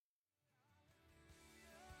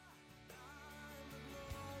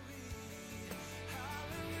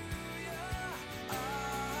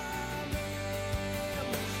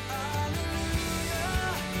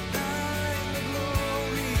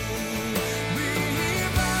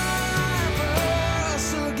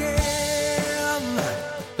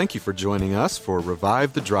Thank you for joining us for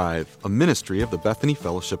Revive the Drive, a ministry of the Bethany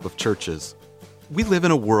Fellowship of Churches. We live in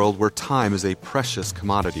a world where time is a precious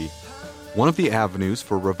commodity. One of the avenues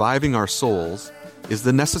for reviving our souls is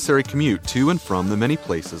the necessary commute to and from the many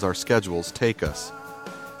places our schedules take us.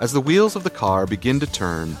 As the wheels of the car begin to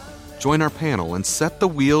turn, join our panel and set the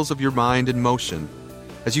wheels of your mind in motion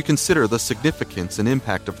as you consider the significance and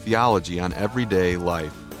impact of theology on everyday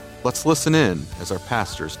life. Let's listen in as our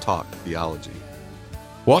pastors talk theology.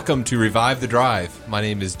 Welcome to Revive the Drive. My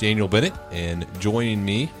name is Daniel Bennett, and joining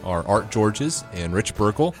me are Art Georges and Rich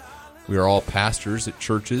Burkle. We are all pastors at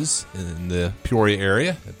churches in the Peoria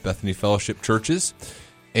area, at Bethany Fellowship Churches,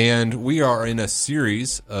 and we are in a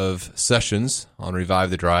series of sessions on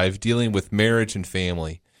Revive the Drive dealing with marriage and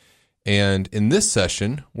family. And in this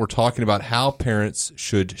session, we're talking about how parents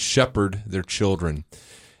should shepherd their children.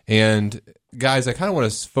 And guys, I kind of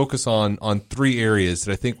want to focus on three areas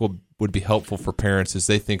that I think would be helpful for parents as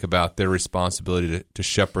they think about their responsibility to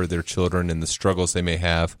shepherd their children and the struggles they may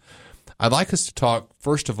have. I'd like us to talk,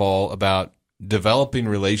 first of all, about developing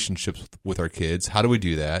relationships with our kids. How do we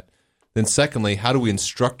do that? Then secondly, how do we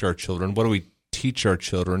instruct our children? What do we teach our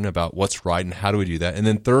children about what's right, and how do we do that? And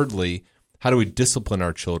then thirdly, how do we discipline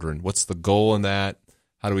our children? What's the goal in that?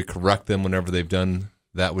 How do we correct them whenever they've done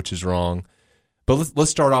that which is wrong? But let's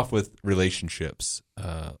start off with relationships.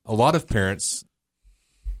 A lot of parents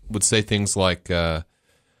would say things like, boy,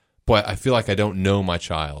 I feel like I don't know my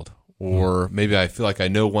child. Or maybe I feel like I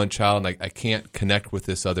know one child and I can't connect with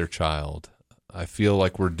this other child. I feel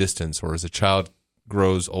like we're distant. Or as a child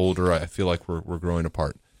grows older, I feel like we're growing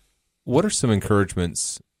apart. What are some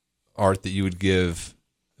encouragements, Art, that you would give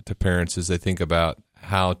to parents as they think about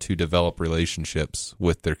how to develop relationships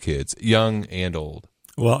with their kids, young and old?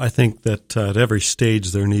 Well, I think that at every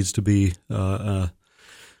stage there needs to be a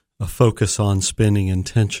focus on spending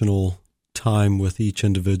intentional time with each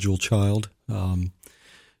individual child,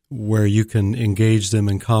 where you can engage them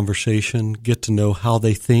in conversation, get to know how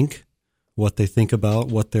they think, what they think about,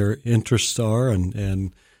 what their interests are,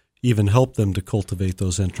 and even help them to cultivate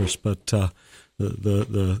those interests. But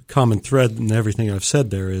the common thread in everything I've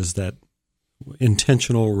said there is that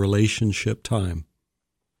intentional relationship time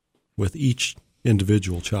with each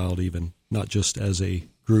individual child, even, not just as a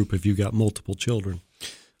group if you've got multiple children.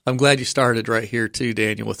 I'm glad you started right here too,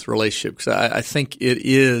 Daniel, with relationship, because I think it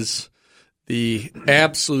is the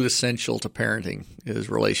absolute essential to parenting is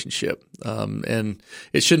relationship. And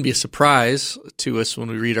it shouldn't be a surprise to us when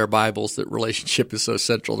we read our Bibles that relationship is so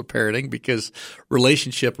central to parenting, because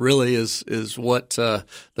relationship really is what the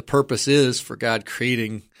purpose is for God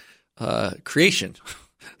creating creation.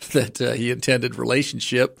 That he intended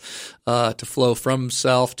relationship to flow from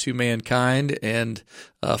himself to mankind. And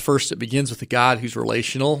first it begins with a God who's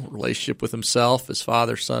relationship with himself, his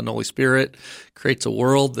Father, Son, Holy Spirit, creates a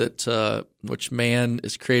world that which man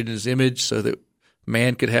is created in his image so that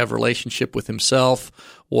man could have relationship with himself,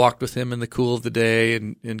 walked with him in the cool of the day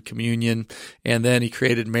and in communion, and then he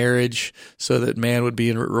created marriage so that man would be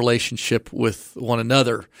in a relationship with one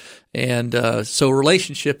another. And so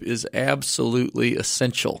relationship is absolutely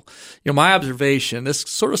essential. You know, my observation, this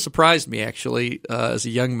sort of surprised me actually as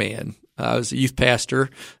a young man. I was a youth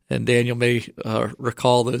pastor, and Daniel may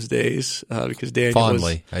recall those days because Daniel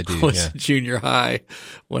Fondly, was junior high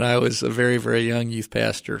when I was a very, very young youth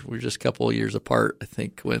pastor. We were just a couple of years apart, I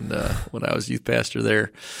think, when I was youth pastor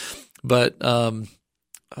there. But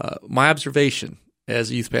my observation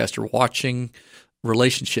as a youth pastor, watching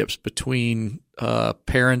relationships between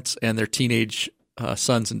parents and their teenage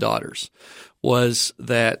sons and daughters, was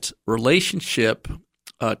that relationship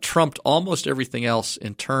trumped almost everything else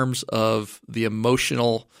in terms of the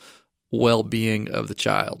emotional well-being of the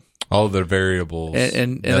child. All the variables.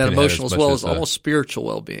 And that emotional as well as almost spiritual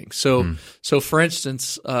well-being. So for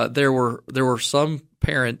instance, there were some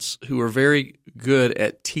parents who were very good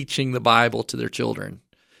at teaching the Bible to their children.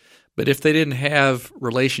 But if they didn't have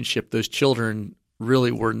relationship, those children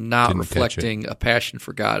really were not reflecting a passion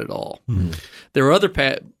for God at all. Mm-hmm. There were other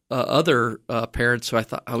parents who I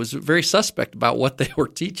thought I was very suspect about what they were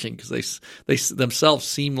teaching, because they themselves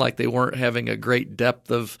seemed like they weren't having a great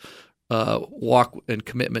depth of walk and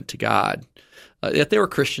commitment to God. Yet they were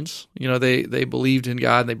Christians. You know, they believed in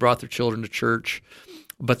God and they brought their children to church,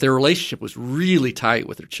 but their relationship was really tight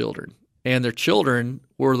with their children, and their children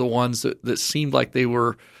were the ones that seemed like they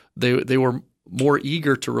were more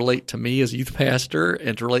eager to relate to me as a youth pastor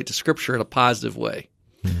and to relate to Scripture in a positive way.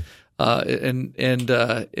 Mm-hmm. And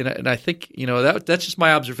I think, you know, that's just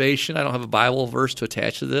my observation. I don't have a Bible verse to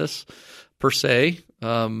attach to this per se,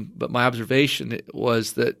 but my observation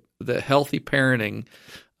was that the healthy parenting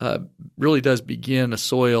really does begin a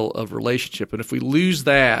soil of relationship. And if we lose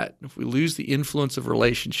that, if we lose the influence of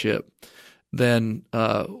relationship, then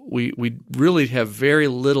we really have very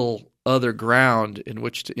little other ground in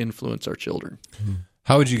which to influence our children.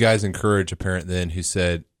 How would you guys encourage a parent then who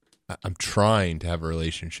said, I'm trying to have a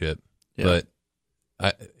relationship, but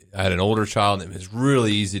I had an older child and it was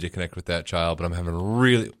really easy to connect with that child, but I'm having a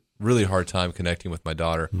really, really hard time connecting with my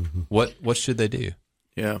daughter. What should they do?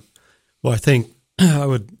 Yeah. Well, I think I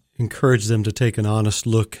would encourage them to take an honest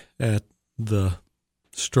look at the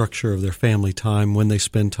structure of their family time, when they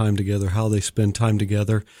spend time together, how they spend time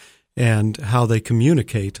together, and how they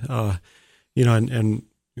communicate. And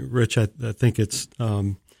Rich, I think it's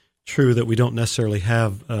true that we don't necessarily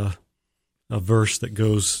have a verse that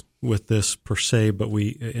goes with this per se, but we,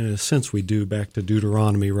 in a sense, we do, back to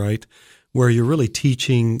Deuteronomy, right, where you're really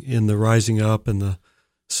teaching in the rising up and the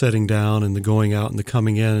setting down and the going out and the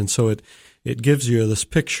coming in. And so it gives you this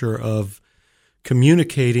picture of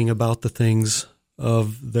communicating about the things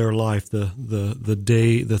of their life, the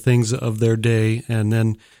day, the things of their day, and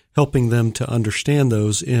then helping them to understand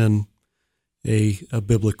those in a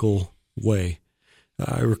biblical way.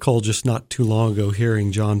 I recall just not too long ago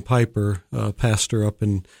hearing John Piper, a pastor up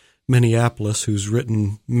in Minneapolis, who's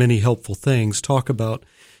written many helpful things, talk about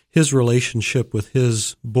his relationship with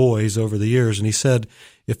his boys over the years. And he said,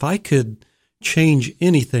 if I could change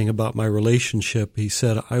anything about my relationship, he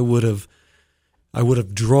said, I would have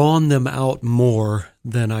drawn them out more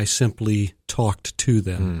than I simply talked to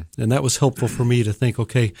them. And that was helpful for me to think,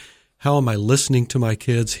 okay, how am I listening to my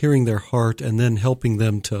kids, hearing their heart, and then helping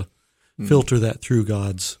them to filter that through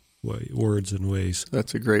God's words and ways?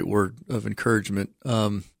 That's a great word of encouragement.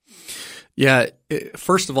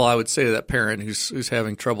 First of all, I would say to that parent who's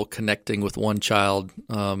having trouble connecting with one child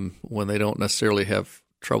when they don't necessarily have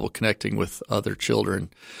trouble connecting with other children,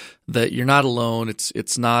 that you're not alone.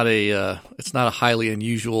 It's not a highly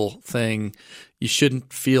unusual thing. You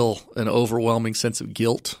shouldn't feel an overwhelming sense of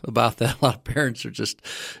guilt about that. A lot of parents are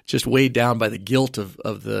just weighed down by the guilt of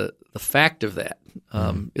the fact of that.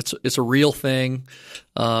 It's a real thing,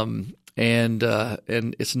 and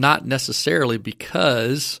it's not necessarily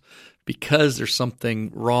because there's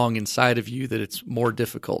something wrong inside of you that it's more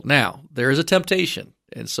difficult. Now, there is a temptation.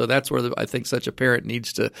 And so that's where I think such a parent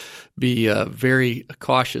needs to be very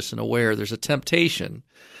cautious and aware. There's a temptation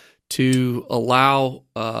to allow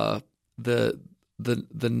the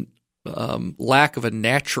lack of a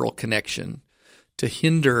natural connection to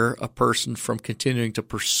hinder a person from continuing to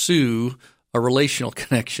pursue a relational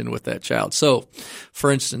connection with that child. So,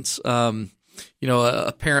 for instance,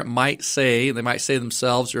 a parent might say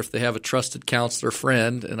themselves, or if they have a trusted counselor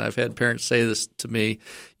friend, and I've had parents say this to me,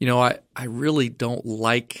 I really don't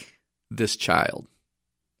like this child.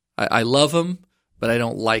 I love him, but I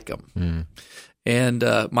don't like him. And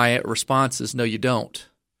my response is, no, you don't.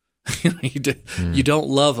 You don't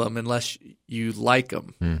love him unless you like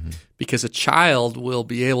him, because a child will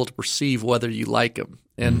be able to perceive whether you like him.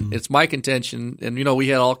 And it's my contention, and we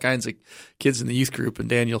had all kinds of kids in the youth group, and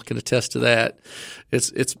Daniel can attest to that.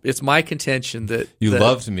 It's my contention that you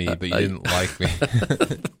loved me, but you didn't like me.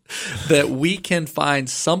 That we can find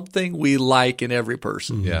something we like in every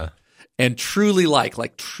person. Yeah. And truly like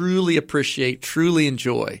truly appreciate, truly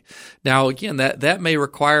enjoy. Now, again, that may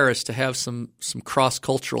require us to have some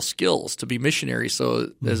cross-cultural skills to be missionaries,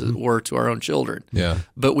 so as it were, to our own children. Yeah.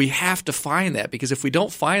 But we have to find that, because if we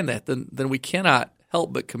don't find that, then we cannot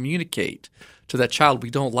help but communicate to that child, we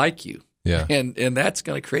don't like you. Yeah. And that's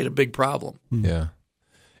going to create a big problem. Yeah.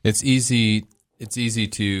 It's easy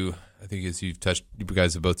to, I think, as you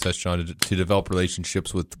guys have both touched on, to develop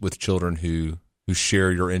relationships with children who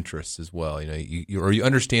share your interests as well. You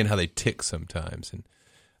understand how they tick sometimes. And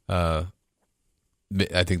I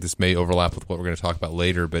think this may overlap with what we're going to talk about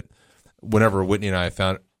later, but whenever Whitney and I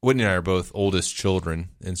are both oldest children,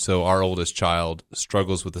 and so our oldest child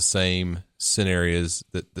struggles with the same scenarios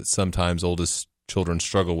that sometimes oldest children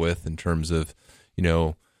struggle with, in terms of,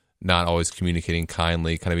 not always communicating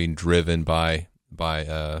kindly, kind of being driven by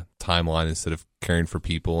timeline instead of caring for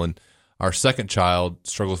people. And our second child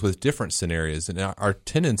struggles with different scenarios, and our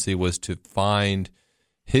tendency was to find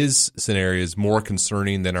his scenarios more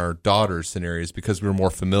concerning than our daughter's scenarios, because we were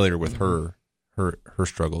more familiar with her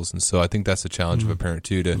struggles. And so I think that's a challenge of a parent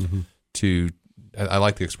too, to I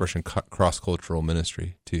like the expression cross-cultural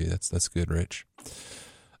ministry too. That's good, Rich.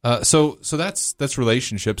 So that's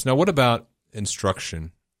relationships. Now, what about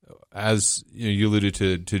instruction? As you alluded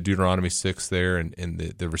to Deuteronomy 6 there, and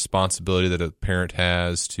the responsibility that a parent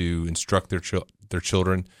has to instruct their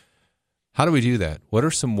children. How do we do that? What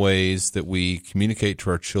are some ways that we communicate to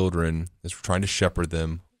our children as we're trying to shepherd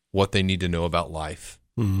them what they need to know about life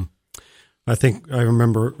I think I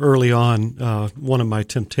remember early on, one of my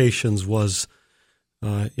temptations was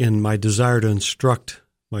in my desire to instruct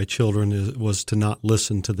my children was to not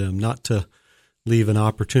listen to them, not to leave an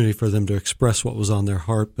opportunity for them to express what was on their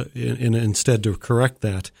heart, but instead to correct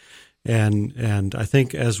that. And I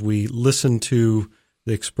think as we listen to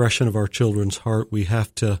the expression of our children's heart, we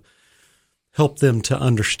have to help them to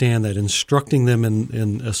understand that, instructing them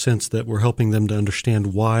in a sense that we're helping them to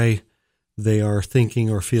understand why they are thinking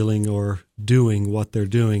or feeling or doing what they're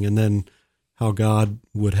doing, and then how God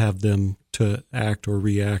would have them to act or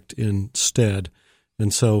react instead.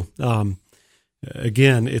 And so,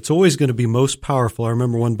 again, it's always going to be most powerful. I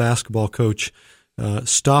remember one basketball coach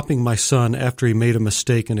stopping my son after he made a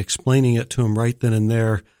mistake and explaining it to him right then and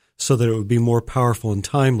there so that it would be more powerful and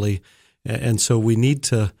timely. And so we need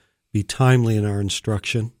to be timely in our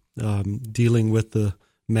instruction, dealing with the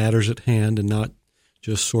matters at hand and not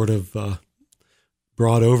just sort of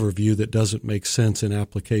broad overview that doesn't make sense in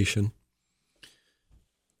application.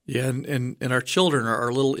 Yeah, and our children are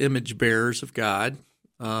our little image bearers of God,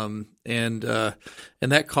 and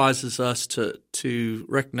that causes us to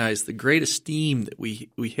recognize the great esteem that we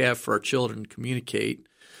have for our children to communicate.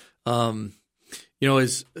 As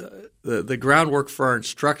the groundwork for our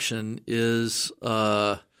instruction is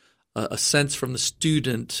a sense from the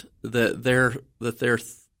student that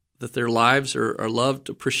their lives are loved,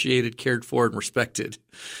 appreciated, cared for, and respected,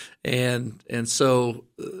 and so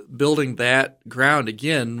building that ground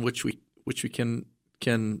again, which we can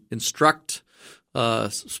instruct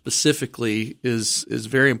specifically, is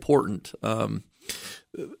very important.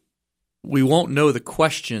 We won't know the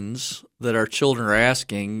questions that our children are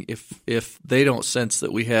asking if they don't sense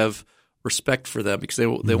that we have respect for them, because they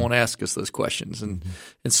won't ask us those questions, and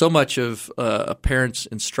so much of a parent's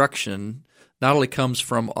instruction not only comes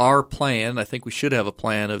from our plan. I think we should have a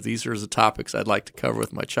plan of these are the topics I'd like to cover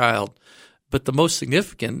with my child, but the most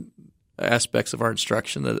significant aspects of our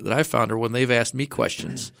instruction that I found are when they've asked me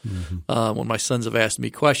questions, when my sons have asked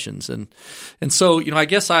me questions, and so I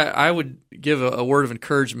guess I would give a word of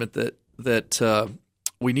encouragement that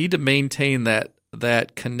we need to maintain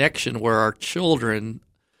that connection where our children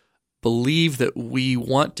believe that we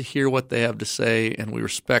want to hear what they have to say and we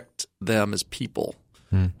respect them as people.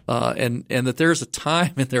 And that there's a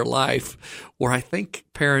time in their life where I think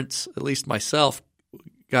parents, at least myself,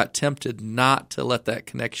 got tempted not to let that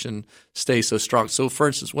connection stay so strong. So, for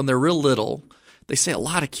instance, when they're real little, they say a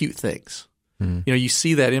lot of cute things. You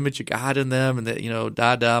see that image of God in them, and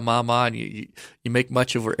that da mama, and you make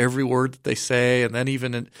much of every word that they say. And then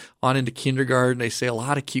even on into kindergarten, they say a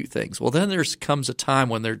lot of cute things. Well, then comes a time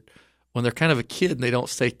when they're kind of a kid and they don't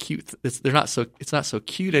say cute. It's not so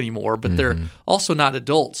cute anymore. But they're also not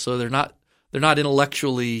adults, so they're not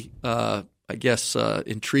intellectually,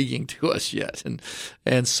 intriguing to us yet.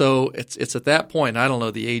 And so it's at that point. I don't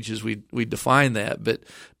know the ages we define that, but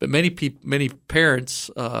many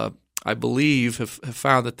parents, I believe, have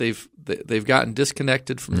found that they've gotten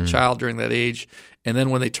disconnected from the child during that age, and then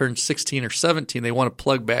when they turn 16 or 17, they want to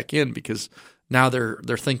plug back in because now they're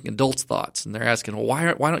thinking adults' thoughts, and they're asking, well,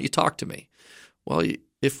 why don't you talk to me? Well,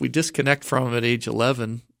 if we disconnect from them at age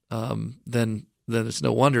 11, then it's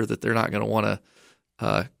no wonder that they're not going to want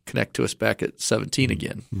to connect to us back at 17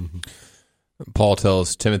 again. Paul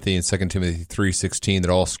tells Timothy in 2 Timothy 3:16 that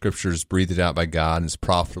all Scripture is breathed out by God and is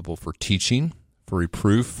profitable for teaching, for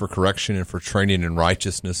reproof, for correction, and for training in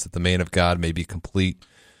righteousness, that the man of God may be complete,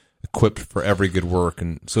 equipped for every good work.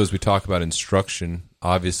 And so as we talk about instruction,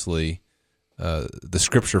 obviously the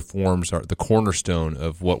Scripture forms the cornerstone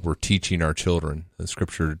of what we're teaching our children. The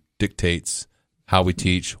Scripture dictates how we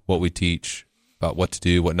teach, what we teach, about what to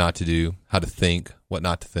do, what not to do, how to think, what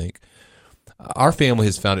not to think. Our family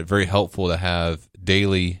has found it very helpful to have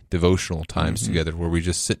daily devotional times together where we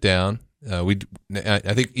just sit down. I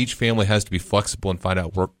think each family has to be flexible and find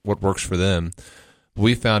out what works for them.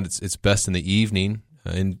 We found it's best in the evening,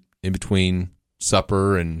 in between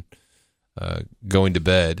supper and going to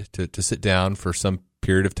bed, to sit down for some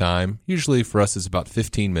period of time. Usually for us it's about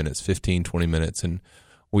 20 minutes, and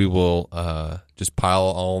we will just pile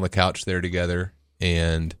all on the couch there together,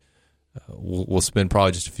 and we'll spend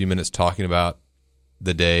probably just a few minutes talking about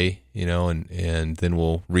the day, and then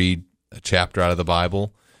we'll read a chapter out of the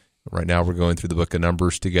Bible. Right now we're going through the book of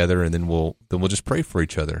Numbers together, and then we'll just pray for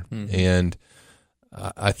each other. And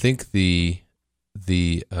I think the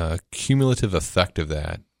cumulative effect of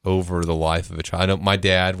that over the life of a child. I know my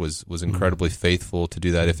dad was incredibly faithful to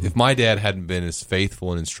do that. If my dad hadn't been as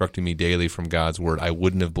faithful in instructing me daily from God's Word, I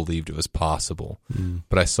wouldn't have believed it was possible.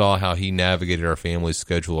 But I saw how he navigated our family's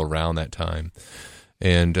schedule around that time.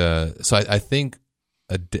 And so I think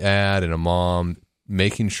a dad and a mom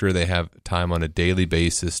making sure they have time on a daily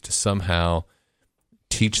basis to somehow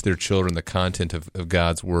teach their children the content of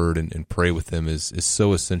God's Word and pray with them is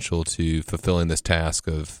so essential to fulfilling this task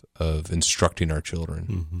of instructing our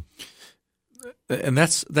children. Mm-hmm. And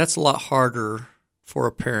that's a lot harder for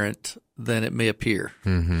a parent than it may appear.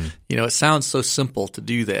 Mm-hmm. It sounds so simple to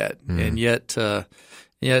do that, and yet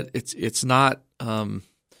it's not.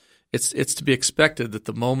 It's to be expected that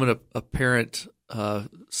the moment a parent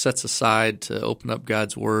sets aside to open up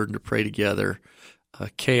God's Word and to pray together,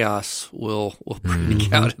 chaos will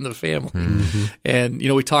break out in the family. Mm-hmm. And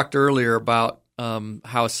we talked earlier about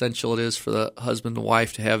how essential it is for the husband and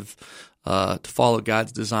wife to have to follow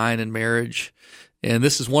God's design in marriage. And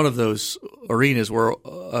this is one of those arenas where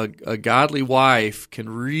a godly wife can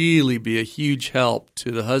really be a huge help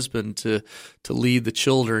to the husband to lead the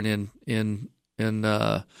children in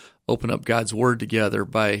open up God's Word together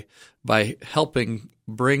by helping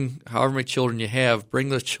bring however many children you have, bring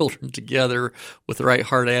those children together with the right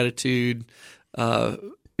heart attitude.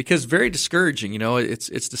 Because very discouraging,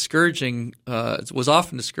 it's discouraging. It was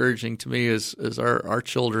often discouraging to me as our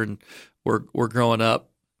children were growing up.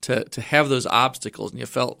 To have those obstacles, and you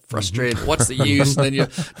felt frustrated. What's the use? And then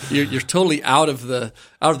you're totally out of the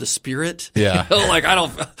spirit. Yeah, like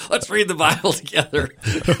let's read the Bible together,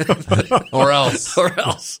 or else,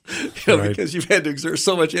 Right. Because you've had to exert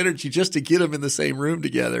so much energy just to get them in the same room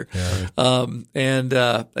together.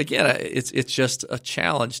 Yeah. Again, it's just a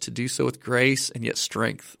challenge to do so with grace and yet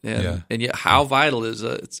strength, and yet how vital is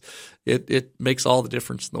it makes all the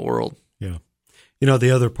difference in the world. Yeah.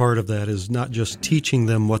 The other part of that is not just teaching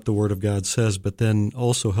them what the Word of God says, but then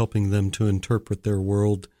also helping them to interpret their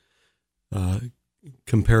world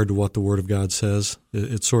compared to what the Word of God says.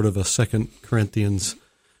 It's sort of a 2 Corinthians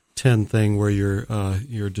 10 thing where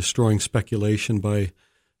you're destroying speculation by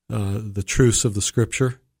the truths of the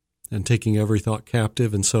Scripture and taking every thought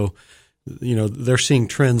captive. And so, they're seeing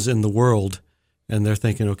trends in the world, and they're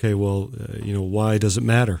thinking, okay, well, why does it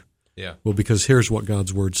matter? Yeah. Well, because here's what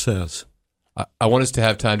God's Word says. I want us to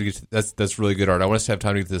have time to get to, that's really good, Art. I want us to have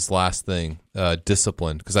time to get to this last thing,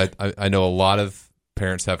 discipline, because I know a lot of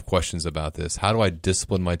parents have questions about this. How do I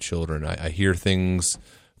discipline my children? I hear things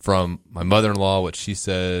from my mother-in-law, what she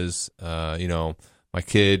says, my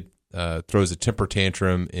kid throws a temper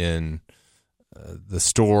tantrum in the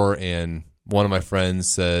store, and one of my friends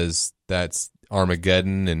says that's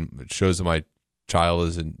Armageddon and it shows that my child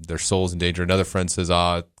is in their soul's in danger. Another friend says,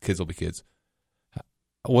 kids will be kids.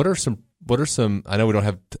 What are some, I know we don't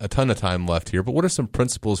have a ton of time left here, but what are some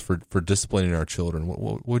principles for disciplining our children?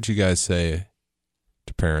 What would you guys say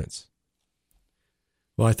to parents?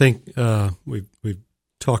 Well, I think we've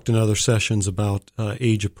talked in other sessions about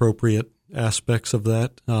age-appropriate aspects of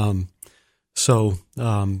that. So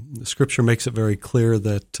the Scripture makes it very clear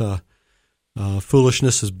that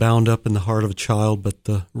foolishness is bound up in the heart of a child, but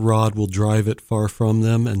the rod will drive it far from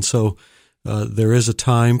them. And so there is a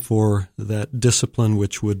time for that discipline,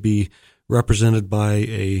 which would be represented by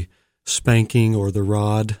a spanking or the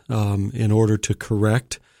rod in order to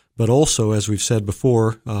correct. But also, as we've said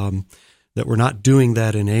before, that we're not doing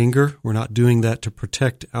that in anger. We're not doing that to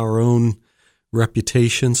protect our own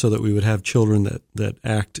reputation so that we would have children that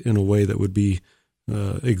act in a way that would be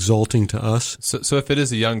exalting to us. So if it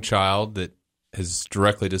is a young child that has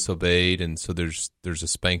directly disobeyed, and so there's a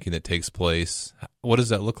spanking that takes place, what does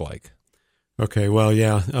that look like? Okay, well,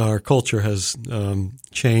 yeah, our culture has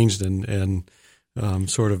changed and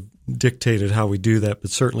sort of dictated how we do that,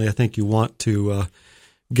 but certainly I think you want to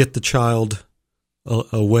get the child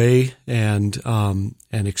away and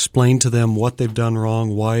explain to them what they've done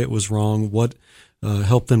wrong, why it was wrong, what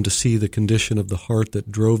help them to see the condition of the heart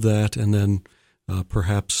that drove that, and then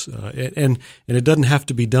perhaps and it doesn't have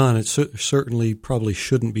to be done. It certainly probably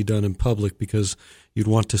shouldn't be done in public because you'd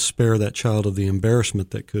want to spare that child of the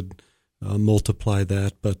embarrassment that could multiply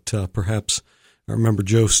that. But perhaps I remember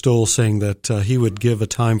Joe Stoll saying that he would give a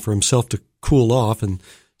time for himself to cool off and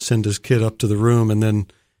send his kid up to the room, and then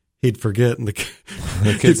he'd forget, and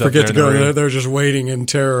he'd forget to go there. They're just waiting in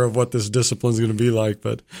terror of what this discipline is going to be like.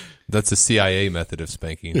 But that's a CIA method of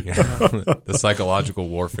spanking, the psychological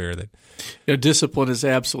warfare. Discipline is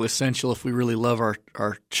absolutely essential if we really love our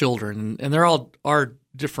children, and there all are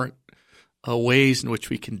different ways in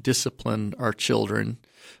which we can discipline our children.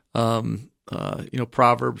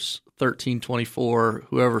 Proverbs 13:24,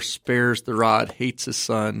 whoever spares the rod hates his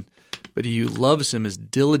son, but he who loves him is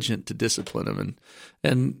diligent to discipline him.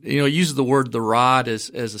 And uses the word the rod as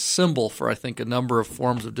a symbol for, I think, a number of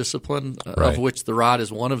forms of discipline, right, of which the rod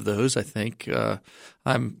is one of those, I think.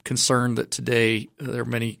 I'm concerned that today there are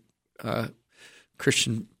many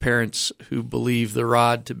Christian parents who believe the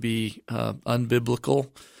rod to be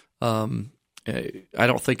unbiblical. I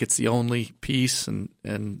don't think it's the only piece, and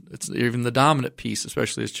it's even the dominant piece,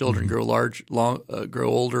 especially as children grow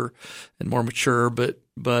older and more mature. But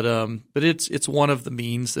it's one of the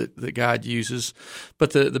means that God uses.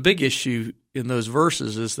 But the big issue in those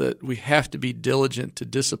verses is that we have to be diligent to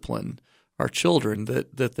discipline our children.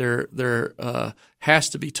 That there has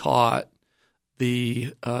to be taught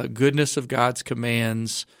the goodness of God's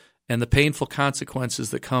commands and the painful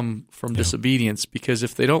consequences that come from disobedience. Because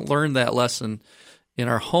if they don't learn that lesson in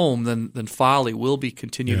our home, then folly will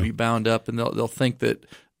continue to be bound up, and they'll think that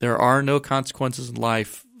there are no consequences in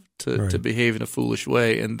life to behave in a foolish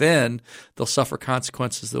way, and then they'll suffer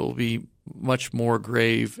consequences that will be much more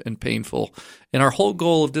grave and painful. And our whole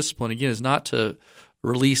goal of discipline, again, is not to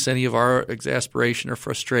release any of our exasperation or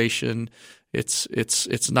frustration.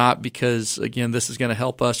 It's not because, again, this is going to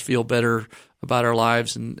help us feel better about our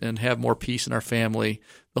lives and have more peace in our family.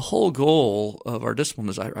 The whole goal of our discipline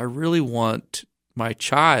is I really want my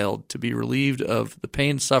child to be relieved of the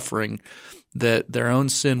pain and suffering that their own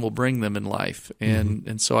sin will bring them in life,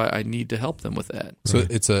 and so I need to help them with that. So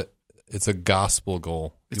it's a gospel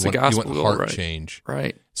goal. You want goal, heart change,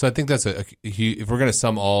 right? So I think that's if we're going to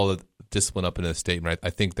sum all the discipline up in a statement, I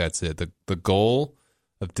think that's it. The goal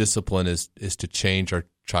of discipline is to change our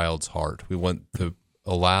child's heart. We want to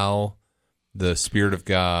allow the Spirit of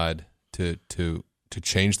God to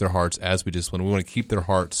change their hearts as we discipline. We want to keep their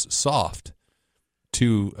hearts soft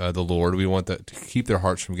to the Lord. We want to keep their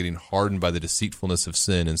hearts from getting hardened by the deceitfulness of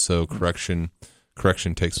sin, and so correction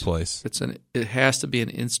takes place. It has to be an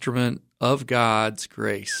instrument of God's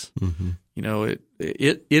grace.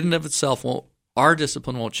 It in and of itself won't. Our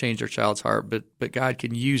discipline won't change our child's heart, but God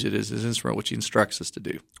can use it as His instrument, which He instructs us to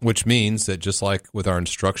do. Which means that just like with our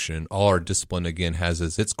instruction, all our discipline, again, has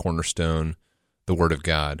as its cornerstone the Word of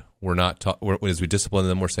God. We're not as we discipline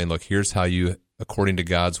them, we're saying, look, here's how you, according to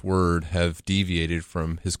God's Word, have deviated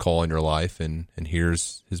from His call in your life, and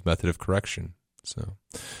here's His method of correction. So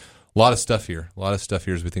a lot of stuff here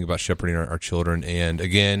as we think about shepherding our children. And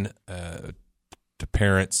again, to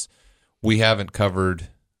parents, we haven't covered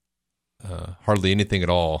hardly anything at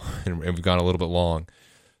all, and we've gone a little bit long.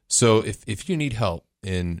 So if you need help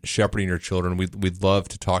in shepherding your children, we'd love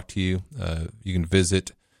to talk to you. You can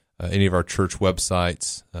visit any of our church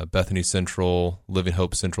websites, Bethany Central,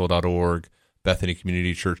 livinghopecentral.org,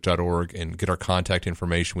 bethanycommunitychurch.org, and get our contact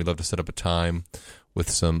information. We'd love to set up a time with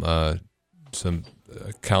some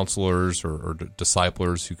counselors or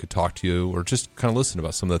disciplers who could talk to you or just kind of listen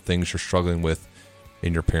about some of the things you're struggling with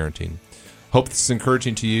in your parenting. Hope this is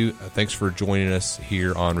encouraging to you. Thanks for joining us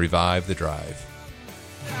here on Revive the Drive.